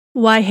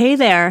Why, hey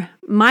there.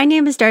 My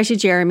name is Darcy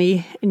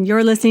Jeremy, and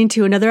you're listening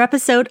to another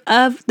episode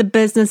of the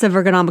Business of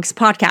Ergonomics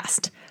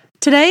podcast.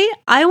 Today,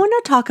 I want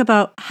to talk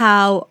about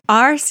how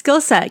our skill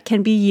set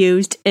can be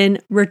used in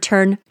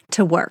return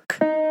to work.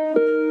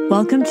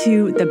 Welcome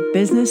to the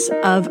Business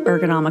of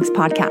Ergonomics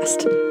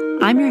podcast.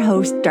 I'm your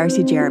host,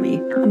 Darcy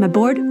Jeremy. I'm a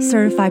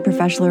board-certified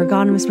professional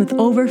ergonomist with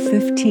over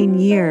 15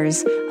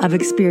 years of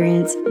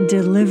experience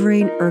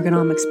delivering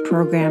ergonomics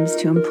programs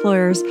to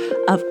employers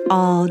of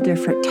all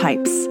different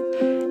types.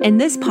 In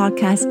this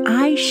podcast,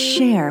 I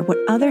share what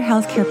other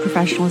healthcare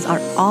professionals are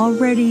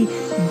already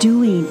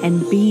doing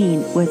and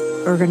being with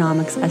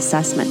ergonomics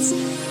assessments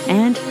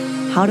and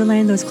how to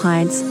land those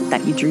clients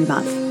that you dream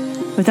of.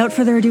 Without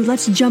further ado,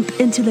 let's jump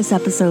into this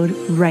episode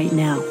right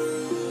now.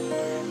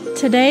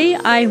 Today,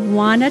 I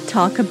want to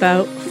talk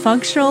about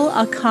functional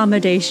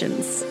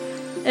accommodations.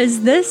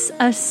 Is this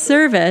a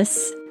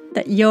service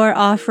that you're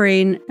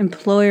offering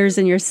employers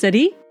in your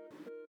city?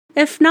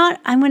 If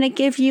not, I'm going to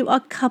give you a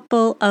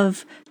couple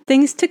of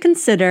things to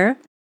consider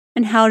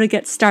and how to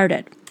get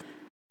started.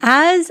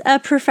 As a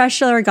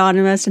professional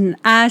ergonomist and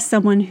as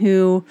someone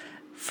who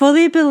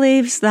fully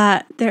believes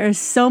that there is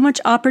so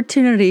much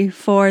opportunity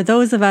for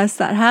those of us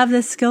that have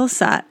this skill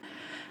set,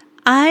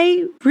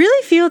 I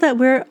really feel that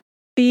we're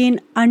being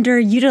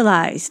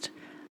underutilized.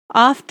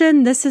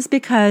 Often this is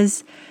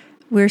because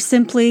we're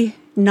simply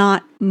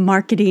not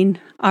marketing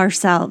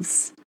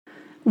ourselves.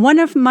 One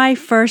of my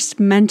first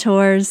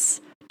mentors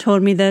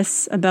told me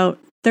this about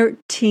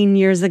 13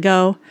 years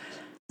ago,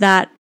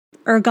 that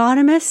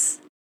ergonomists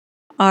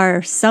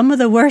are some of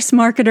the worst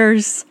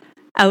marketers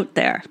out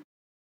there.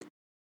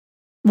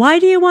 Why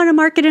do you want to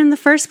market in the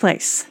first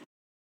place?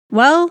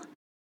 Well,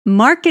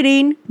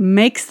 marketing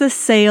makes the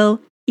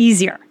sale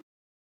easier.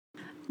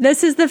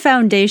 This is the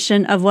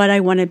foundation of what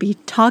I want to be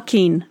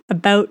talking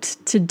about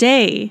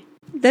today.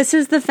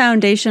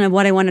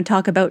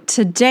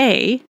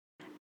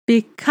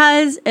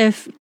 Because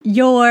if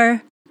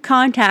your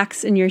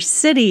contacts in your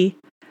city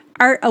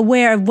aren't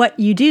aware of what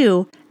you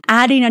do,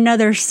 adding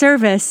another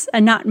service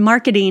and not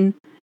marketing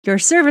your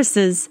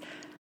services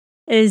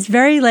is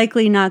very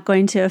likely not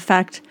going to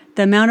affect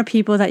the amount of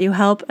people that you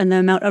help and the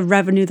amount of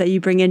revenue that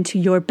you bring into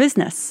your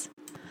business.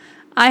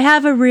 I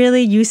have a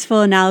really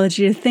useful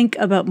analogy to think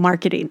about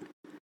marketing.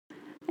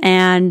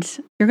 And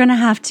you're going to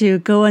have to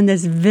go in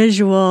this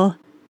visual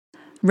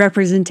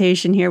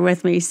representation here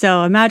with me.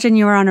 So imagine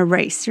you're on a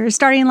race. You're a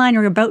starting line,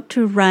 you're about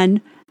to run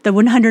the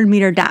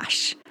 100-meter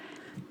dash.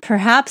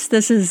 Perhaps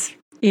this is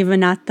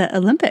even at the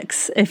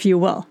Olympics, if you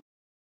will.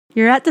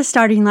 You're at the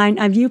starting line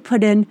and you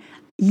put in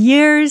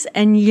years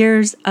and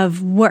years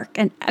of work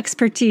and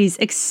expertise,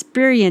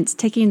 experience,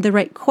 taking the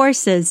right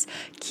courses,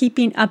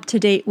 keeping up to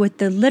date with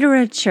the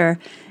literature,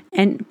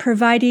 and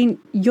providing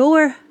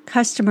your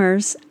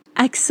customers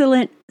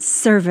excellent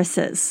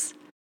services.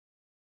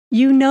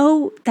 You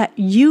know that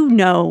you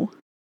know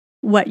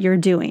what you're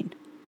doing.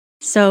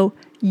 So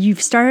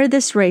you've started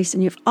this race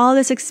and you have all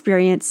this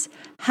experience.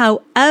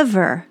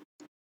 However,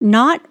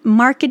 not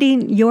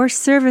marketing your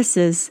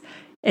services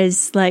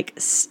is like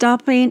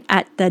stopping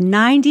at the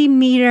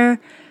 90-meter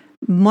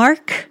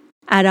mark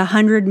at a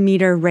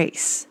 100-meter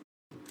race.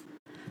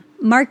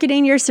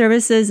 Marketing your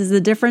services is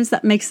the difference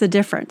that makes the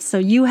difference. So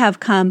you have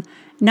come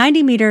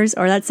 90 meters,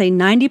 or let's say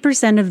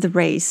 90% of the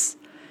race,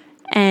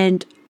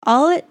 and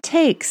all it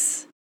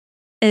takes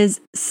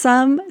is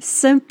some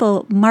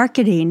simple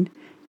marketing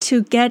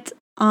to get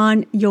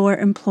on your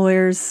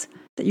employers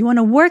that you want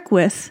to work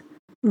with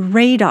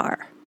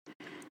radar.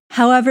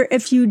 However,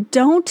 if you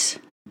don't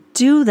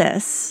do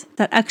this,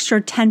 that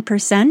extra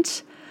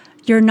 10%,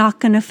 you're not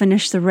going to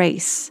finish the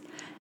race.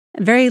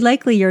 Very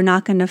likely, you're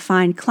not going to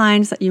find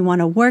clients that you want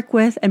to work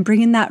with and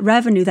bring in that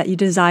revenue that you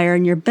desire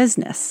in your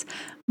business.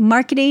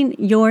 Marketing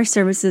your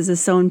services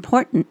is so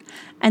important.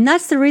 And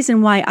that's the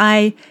reason why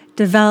I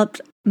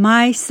developed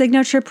my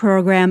signature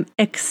program,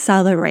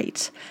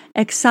 Accelerate.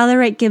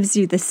 Accelerate gives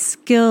you the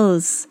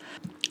skills,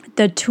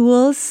 the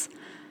tools,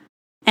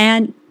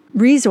 and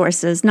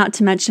resources, not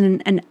to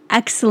mention an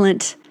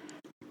excellent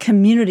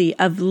community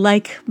of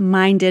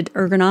like-minded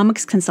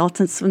ergonomics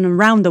consultants from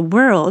around the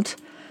world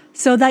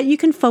so that you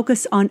can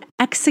focus on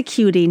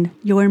executing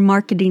your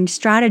marketing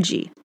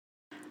strategy.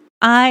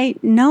 I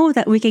know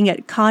that we can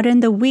get caught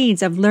in the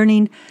weeds of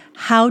learning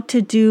how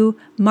to do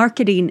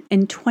marketing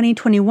in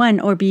 2021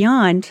 or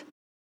beyond,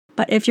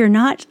 but if you're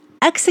not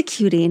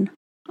executing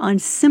on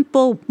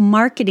simple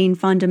marketing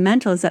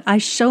fundamentals that I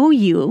show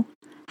you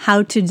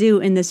how to do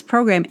in this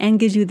program and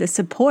gives you the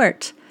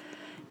support,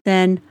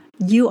 then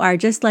you are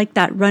just like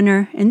that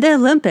runner in the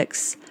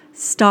Olympics,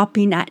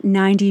 stopping at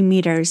 90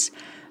 meters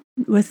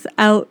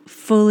without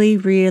fully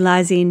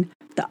realizing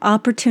the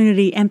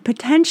opportunity and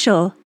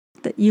potential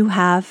that you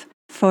have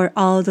for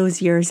all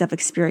those years of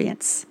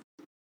experience.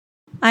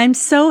 I'm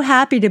so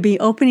happy to be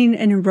opening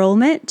an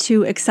enrollment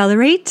to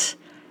Accelerate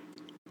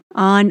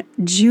on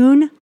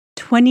June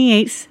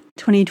 28th,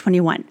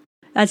 2021.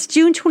 That's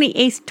June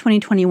 28th,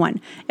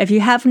 2021. If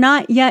you have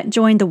not yet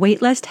joined the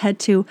waitlist, head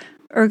to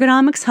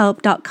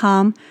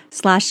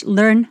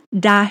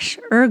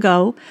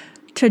ergonomicshelp.com/learn-ergo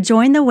to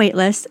join the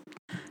waitlist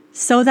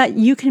so that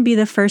you can be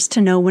the first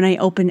to know when I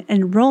open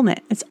enrollment.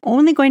 It's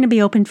only going to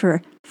be open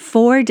for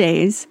 4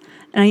 days,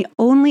 and I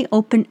only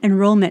open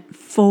enrollment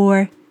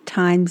 4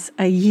 times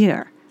a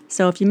year.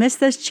 So if you miss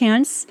this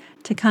chance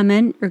to come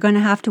in, you're going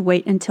to have to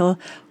wait until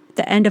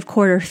the end of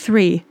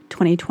Q3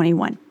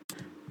 2021.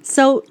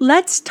 So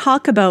let's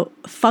talk about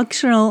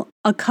functional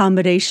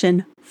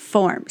accommodation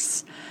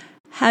forms.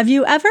 Have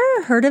you ever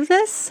heard of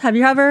this? Have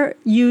you ever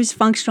used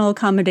functional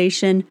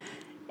accommodation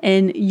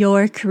in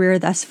your career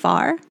thus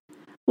far?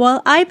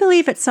 Well, I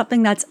believe it's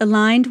something that's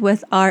aligned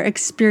with our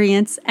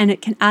experience, and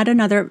it can add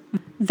another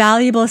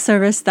valuable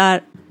service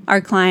that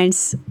our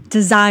clients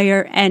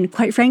desire and,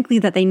 quite frankly,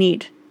 that they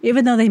need,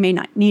 even though they may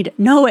not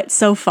know it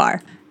so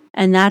far.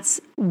 And that's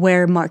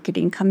where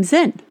marketing comes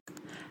in.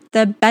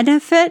 The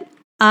benefit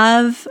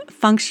of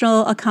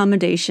functional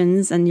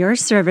accommodations and your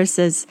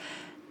services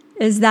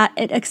is that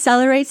it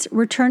accelerates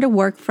return to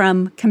work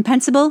from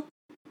compensable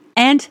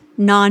and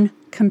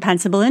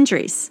non-compensable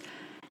injuries.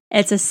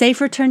 It's a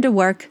safe return to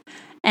work.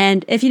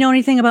 And if you know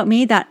anything about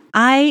me, that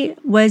I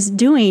was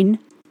doing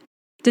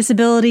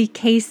disability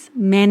case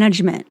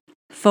management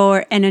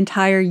for an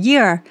entire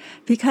year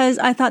because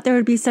I thought there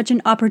would be such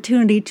an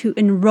opportunity to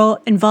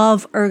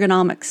involve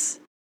ergonomics.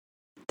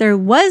 There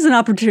was an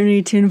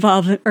opportunity to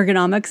involve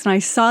ergonomics, and I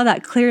saw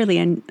that clearly,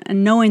 and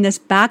knowing this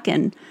back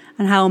end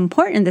and how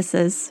important this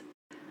is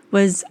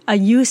was a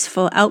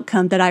useful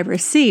outcome that I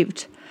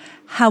received.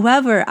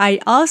 However, I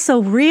also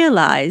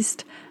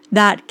realized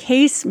that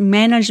case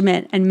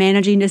management and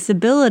managing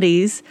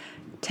disabilities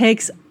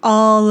takes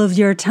all of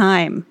your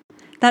time.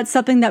 That's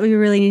something that we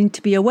really need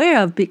to be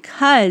aware of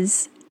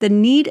because the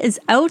need is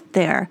out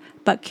there,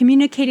 but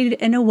communicated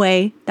in a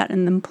way that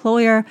an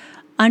employer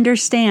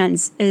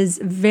understands is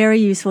very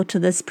useful to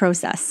this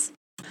process.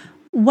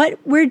 What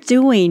we're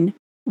doing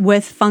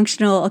with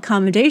functional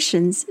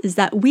accommodations is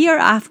that we are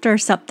after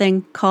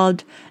something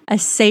called a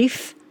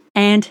safe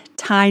and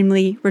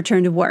timely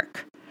return to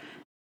work.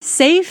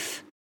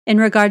 Safe in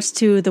regards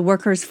to the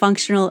worker's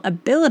functional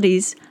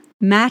abilities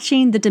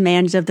matching the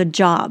demands of the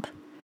job.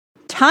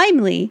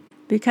 Timely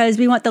because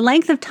we want the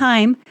length of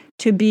time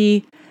to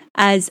be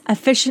as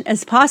efficient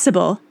as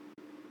possible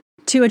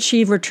to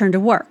achieve return to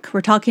work. We're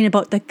talking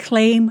about the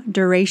claim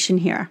duration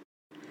here.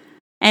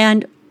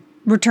 And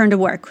return to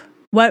work.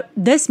 What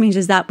this means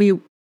is that we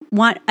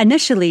want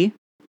initially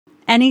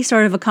any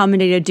sort of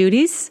accommodated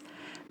duties,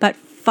 but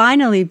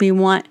finally we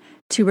want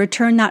to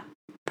return that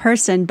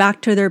person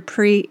back to their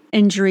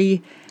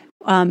pre-injury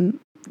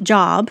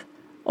job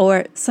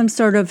or some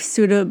sort of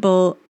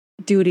suitable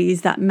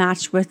duties that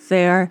match with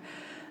their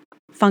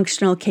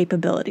functional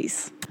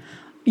capabilities.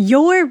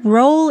 Your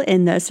role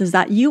in this is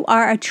that you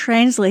are a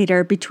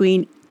translator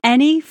between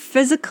any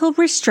physical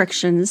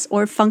restrictions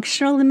or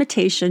functional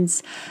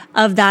limitations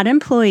of that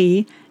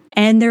employee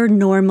and their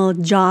normal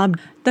job.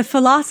 The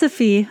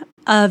philosophy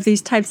of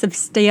these types of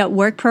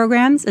stay-at-work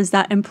programs is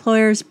that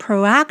employers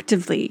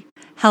proactively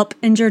help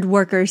injured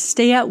workers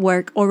stay at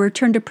work or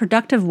return to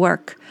productive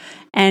work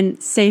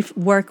and safe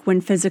work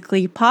when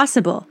physically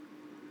possible.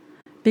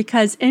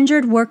 Because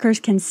injured workers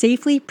can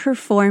safely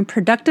perform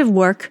productive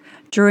work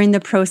during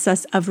the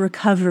process of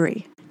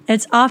recovery.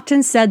 It's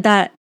often said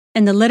that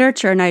in the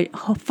literature, and I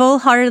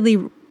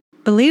full-heartedly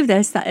believe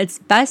this, that it's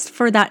best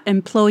for that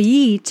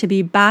employee to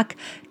be back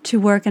to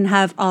work and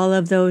have all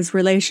of those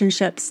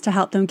relationships to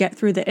help them get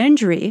through the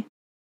injury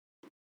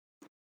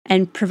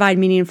and provide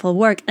meaningful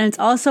work. And it's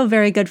also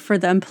very good for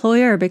the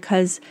employer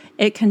because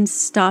it can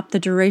stop the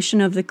duration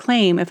of the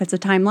claim if it's a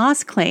time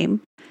loss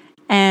claim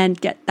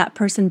and get that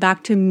person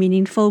back to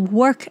meaningful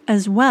work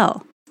as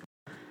well.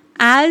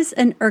 As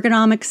an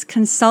ergonomics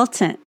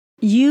consultant,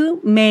 you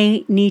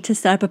may need to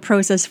set up a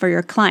process for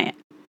your client.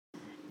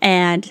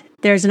 And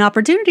there's an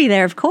opportunity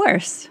there, of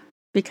course,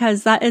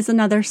 because that is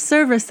another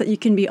service that you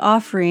can be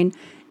offering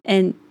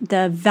in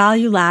the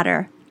value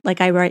ladder, like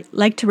I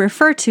like to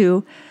refer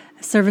to,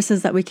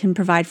 services that we can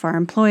provide for our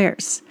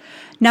employers.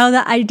 Now,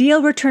 the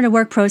ideal return to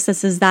work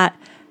process is that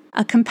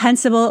a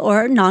compensable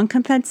or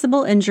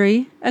non-compensable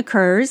injury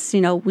occurs.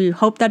 We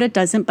hope that it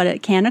doesn't, but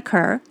it can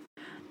occur.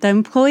 The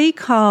employee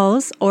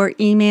calls or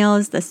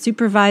emails the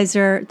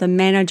supervisor, the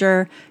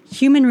manager,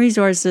 human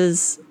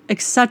resources,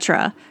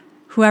 etc.,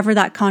 whoever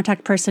that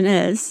contact person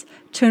is,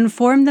 to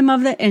inform them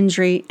of the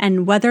injury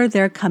and whether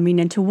they're coming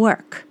into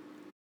work.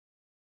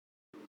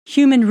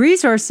 Human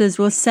resources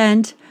will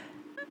send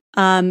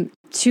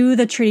to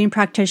the treating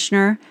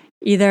practitioner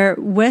either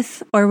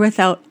with or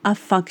without a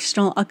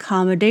functional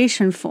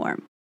accommodation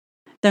form.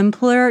 The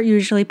employer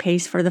usually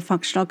pays for the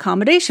functional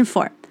accommodation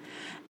form.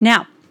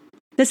 Now,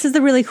 this is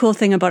the really cool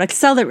thing about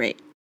Accelerate.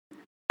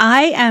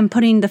 I am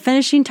putting the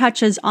finishing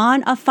touches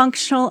on a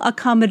functional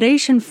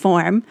accommodation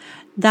form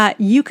that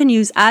you can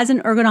use as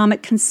an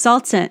ergonomic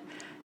consultant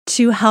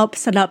to help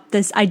set up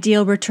this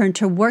ideal return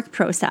to work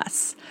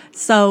process.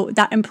 So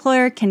that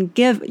employer can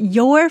give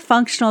your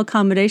functional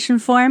accommodation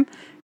form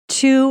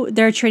to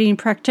their treating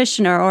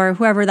practitioner or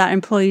whoever that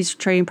employee's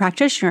treating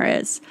practitioner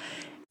is.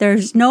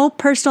 There's no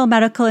personal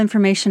medical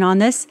information on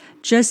this,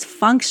 just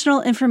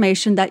functional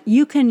information that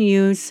you can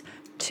use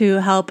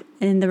to help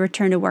in the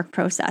return to work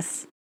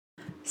process.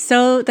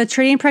 So the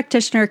training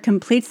practitioner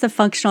completes the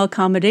functional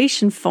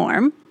accommodation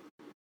form.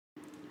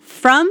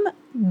 From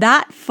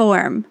that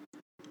form,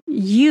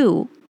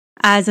 you,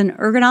 as an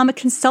ergonomic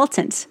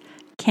consultant,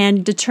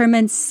 can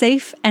determine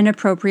safe and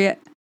appropriate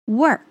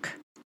work.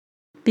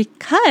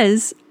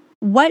 Because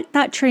what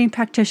that training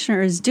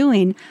practitioner is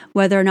doing,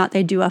 whether or not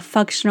they do a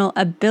functional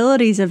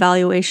abilities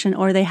evaluation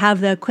or they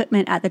have the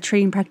equipment at the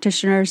training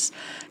practitioner's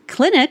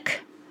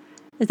clinic,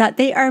 is that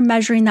they are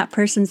measuring that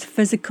person's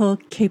physical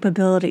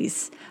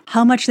capabilities,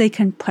 how much they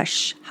can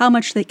push, how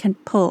much they can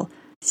pull,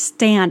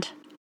 stand,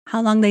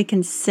 how long they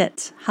can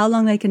sit, how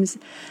long they can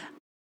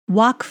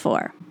walk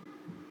for,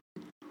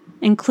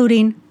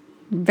 including,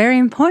 very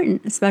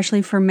important,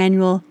 especially for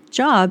manual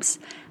jobs,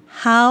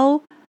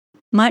 how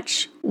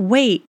much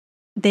weight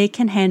they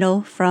can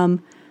handle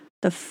from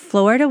the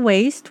floor to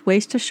waist,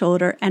 waist to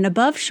shoulder, and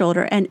above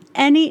shoulder, and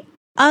any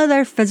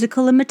other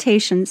physical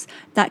limitations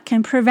that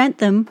can prevent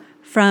them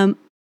from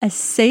a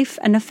safe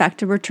and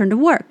effective return to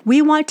work.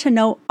 We want to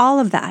know all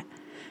of that.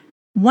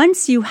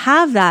 Once you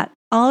have that,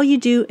 all you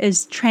do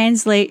is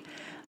translate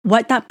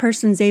what that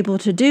person's able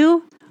to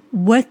do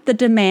with the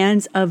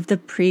demands of the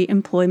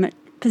pre-employment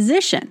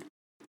position.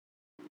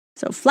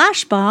 So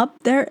Flash Bob,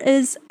 there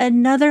is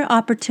another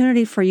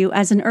opportunity for you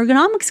as an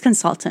ergonomics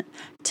consultant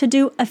to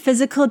do a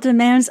physical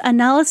demands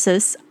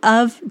analysis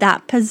of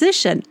that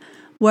position,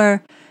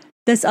 where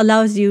this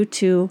allows you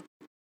to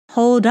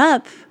hold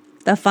up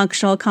the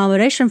functional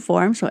accommodation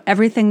form, so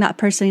everything that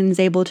person is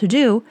able to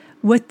do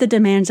with the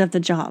demands of the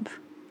job.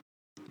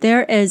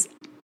 There is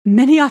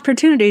many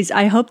opportunities.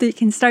 I hope that you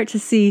can start to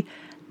see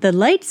the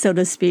light, so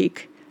to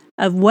speak,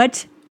 of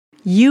what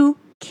you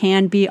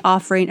can be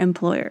offering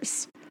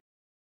employers.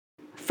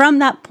 From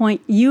that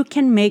point, you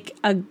can make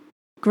a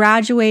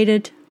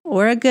graduated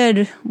or a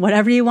good,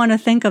 whatever you want to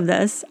think of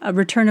this, a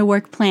return to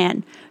work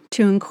plan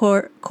to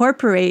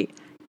incorporate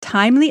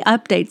timely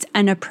updates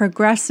and a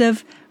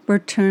progressive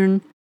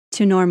return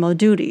to normal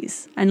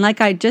duties. And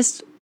like I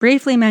just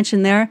briefly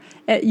mentioned there,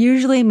 it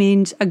usually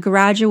means a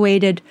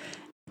graduated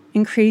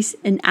increase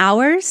in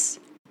hours,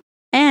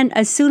 and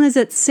as soon as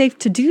it's safe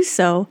to do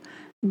so,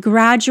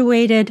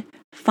 graduated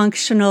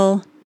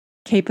functional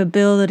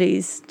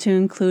capabilities to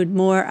include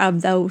more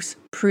of those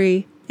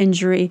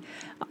pre-injury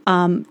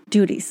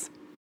duties.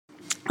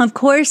 Of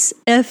course,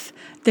 if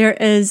there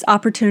is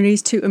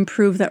opportunities to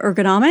improve the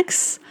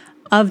ergonomics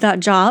of that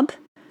job,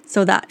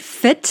 so that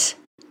fit,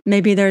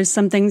 maybe there's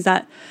some things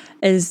that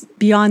is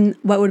beyond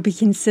what would be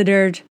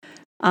considered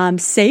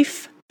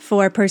safe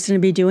for a person to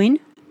be doing,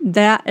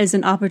 that is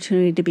an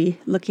opportunity to be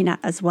looking at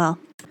as well.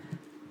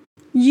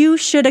 You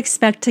should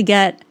expect to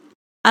get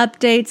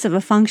updates of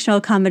a functional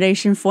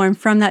accommodation form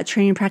from that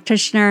training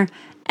practitioner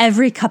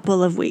every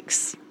couple of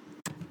weeks.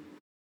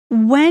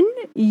 When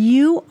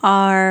you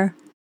are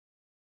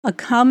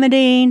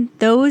accommodating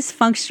those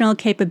functional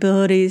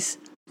capabilities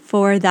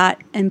for that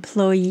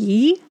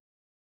employee,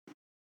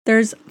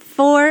 there's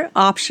 4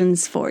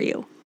 options for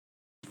you.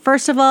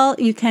 First of all,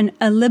 you can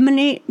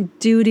eliminate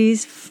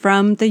duties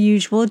from the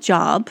usual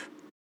job.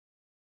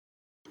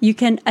 You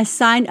can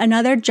assign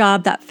another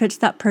job that fits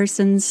that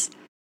person's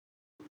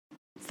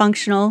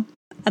functional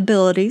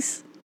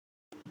abilities.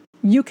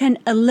 You can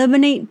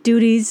eliminate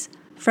duties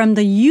from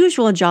the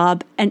usual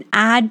job and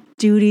add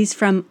duties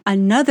from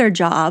another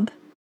job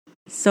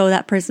so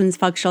that person's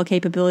functional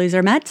capabilities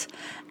are met.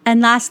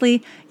 And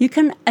lastly, you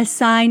can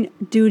assign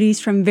duties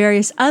from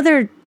various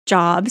other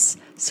jobs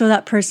so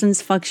that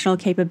person's functional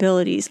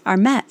capabilities are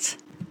met.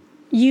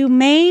 You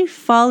may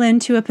fall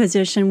into a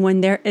position when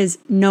there is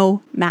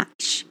no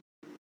match.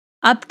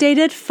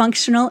 Updated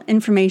functional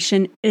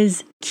information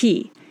is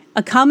key.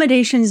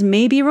 Accommodations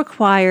may be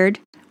required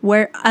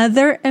where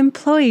other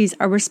employees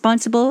are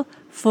responsible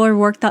for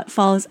work that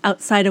falls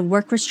outside of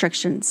work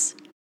restrictions.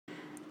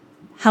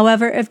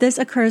 However, if this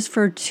occurs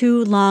for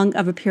too long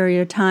of a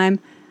period of time,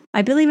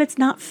 I believe it's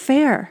not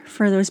fair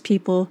for those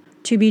people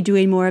to be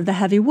doing more of the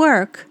heavy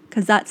work,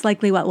 because that's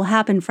likely what will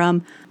happen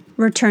from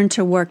return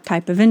to work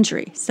type of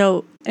injury.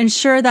 So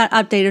ensure that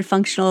updated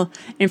functional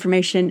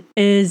information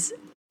is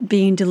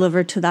being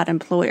delivered to that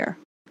employer.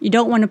 You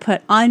don't want to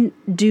put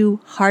undue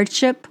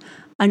hardship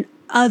on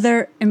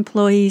other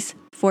employees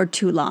for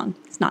too long.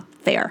 It's not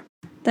fair.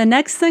 The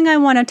next thing I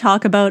want to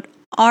talk about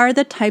are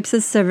the types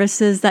of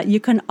services that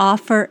you can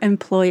offer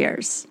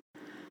employers.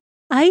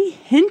 I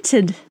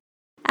hinted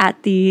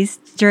at these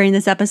during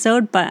this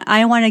episode, but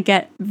I want to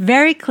get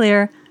very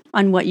clear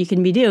on what you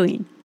can be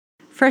doing.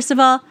 First of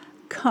all,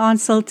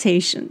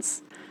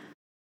 consultations.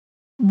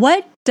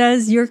 What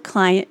does your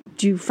client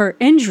do for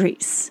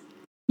injuries?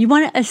 You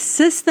want to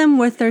assist them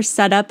with their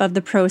setup of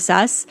the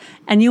process,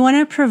 and you want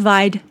to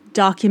provide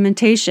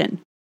documentation.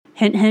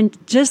 Hint,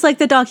 hint, just like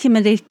the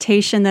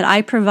documentation that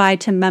I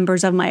provide to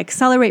members of my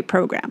Accelerate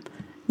program.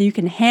 You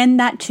can hand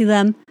that to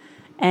them,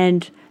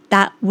 and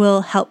that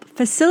will help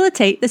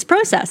facilitate this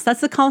process.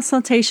 That's the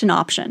consultation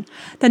option.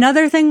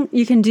 Another thing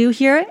you can do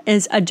here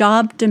is a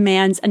job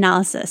demands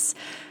analysis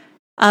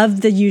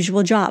of the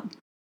usual job.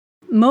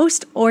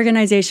 Most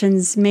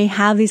organizations may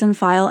have these on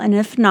file, and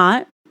if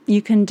not,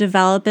 you can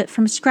develop it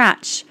from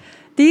scratch.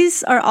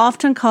 These are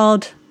often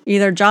called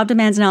either job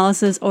demands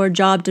analysis or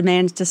job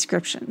demands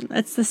description.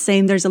 It's the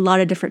same. There's a lot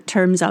of different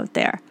terms out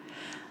there.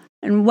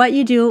 And what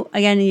you do,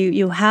 again,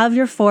 you have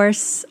your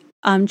force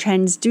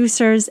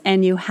transducers,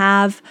 and you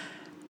have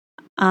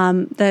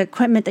the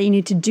equipment that you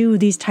need to do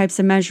these types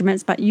of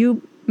measurements, but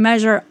you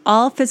measure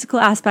all physical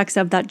aspects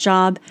of that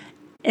job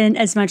in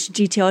as much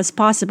detail as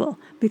possible,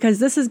 because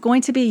this is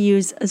going to be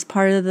used as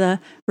part of the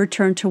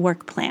return to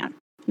work plan.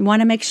 You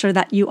want to make sure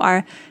that you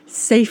are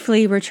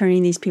safely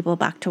returning these people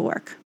back to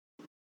work.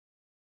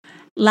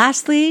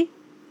 Lastly,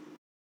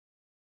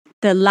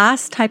 the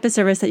last type of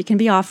service that you can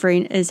be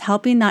offering is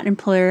helping that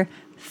employer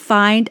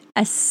find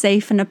a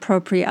safe and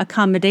appropriate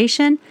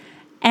accommodation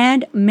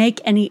and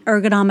make any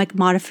ergonomic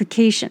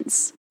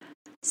modifications.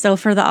 So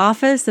for the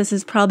office, this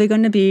is probably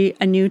going to be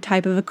a new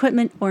type of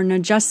equipment or an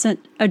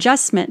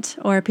adjustment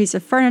or a piece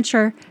of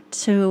furniture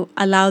to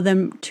allow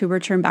them to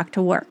return back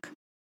to work.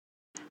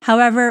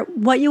 However,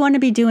 what you want to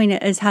be doing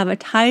is have a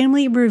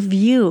timely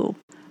review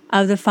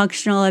of the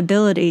functional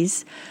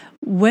abilities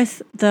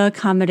with the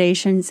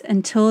accommodations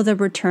until the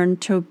return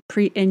to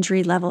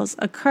pre-injury levels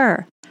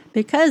occur.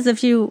 Because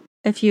if you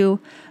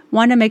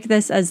want to make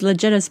this as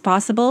legit as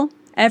possible,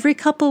 every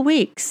couple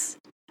weeks,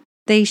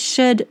 they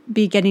should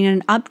be getting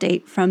an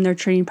update from their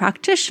training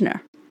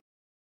practitioner.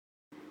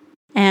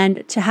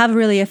 And to have a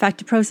really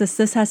effective process,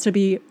 this has to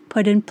be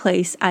put in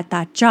place at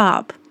that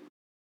job.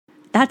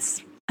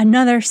 That's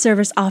another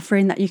service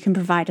offering that you can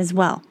provide as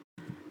well.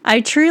 I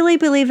truly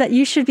believe that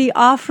you should be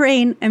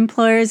offering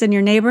employers in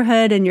your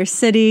neighborhood, in your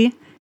city,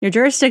 your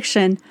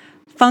jurisdiction,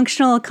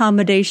 functional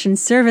accommodation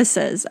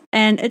services.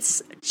 And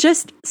it's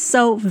just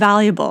so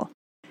valuable.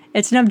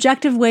 It's an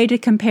objective way to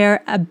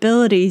compare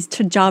abilities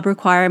to job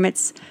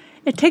requirements.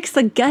 It takes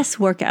the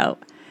guesswork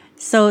out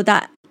so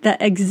that the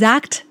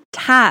exact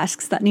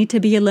tasks that need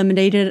to be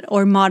eliminated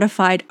or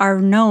modified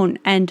are known,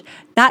 and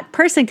that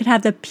person can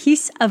have the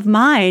peace of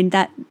mind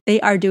that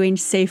they are doing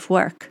safe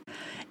work.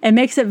 It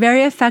makes it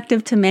very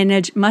effective to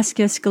manage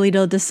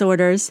musculoskeletal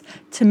disorders,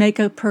 to make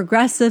a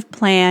progressive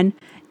plan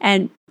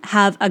and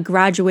have a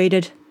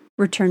graduated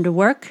return to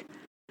work.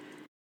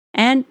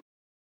 And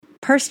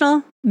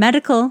personal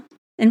medical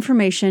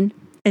information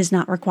is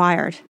not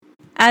required.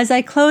 As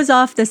I close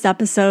off this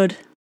episode,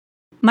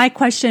 my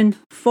question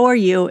for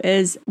you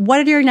is, what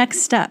are your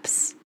next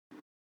steps?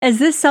 Is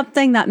this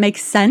something that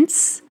makes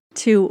sense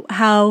to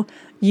how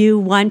you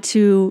want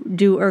to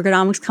do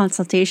ergonomics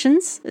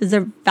consultations? Is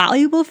it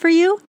valuable for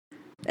you?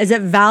 Is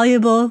it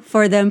valuable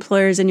for the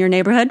employers in your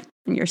neighborhood,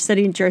 in your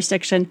city,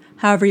 jurisdiction,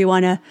 however you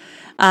want to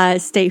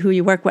state who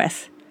you work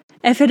with?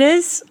 If it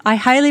is, I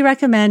highly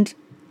recommend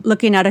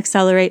looking at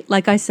Accelerate.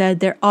 Like I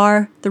said, there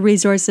are the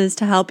resources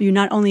to help you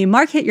not only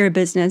market your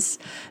business,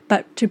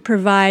 but to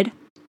provide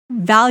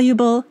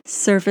valuable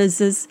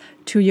services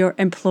to your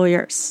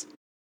employers.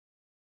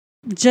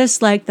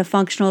 Just like the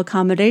functional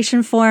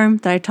accommodation form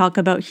that I talk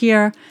about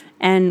here,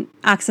 and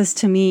access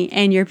to me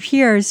and your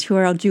peers who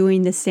are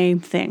doing the same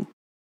thing.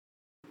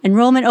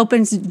 Enrollment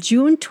opens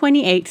June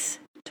 28th,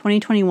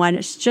 2021.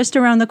 It's just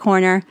around the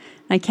corner.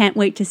 I can't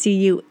wait to see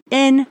you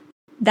in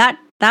that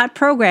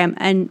program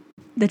and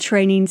the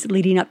trainings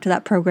leading up to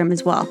that program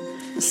as well.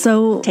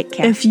 So take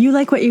care. If you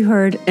like what you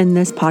heard in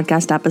this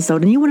podcast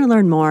episode and you want to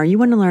learn more, you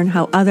want to learn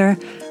how other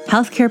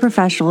healthcare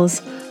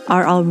professionals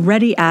are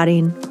already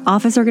adding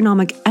office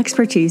ergonomic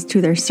expertise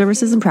to their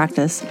services and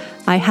practice,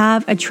 I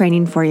have a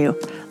training for you.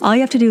 All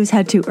you have to do is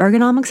head to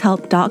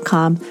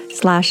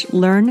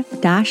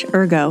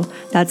ergonomicshelp.com/learn-ergo.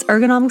 That's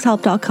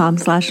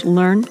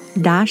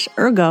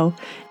ergonomicshelp.com/learn-ergo,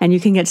 and you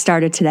can get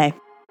started today.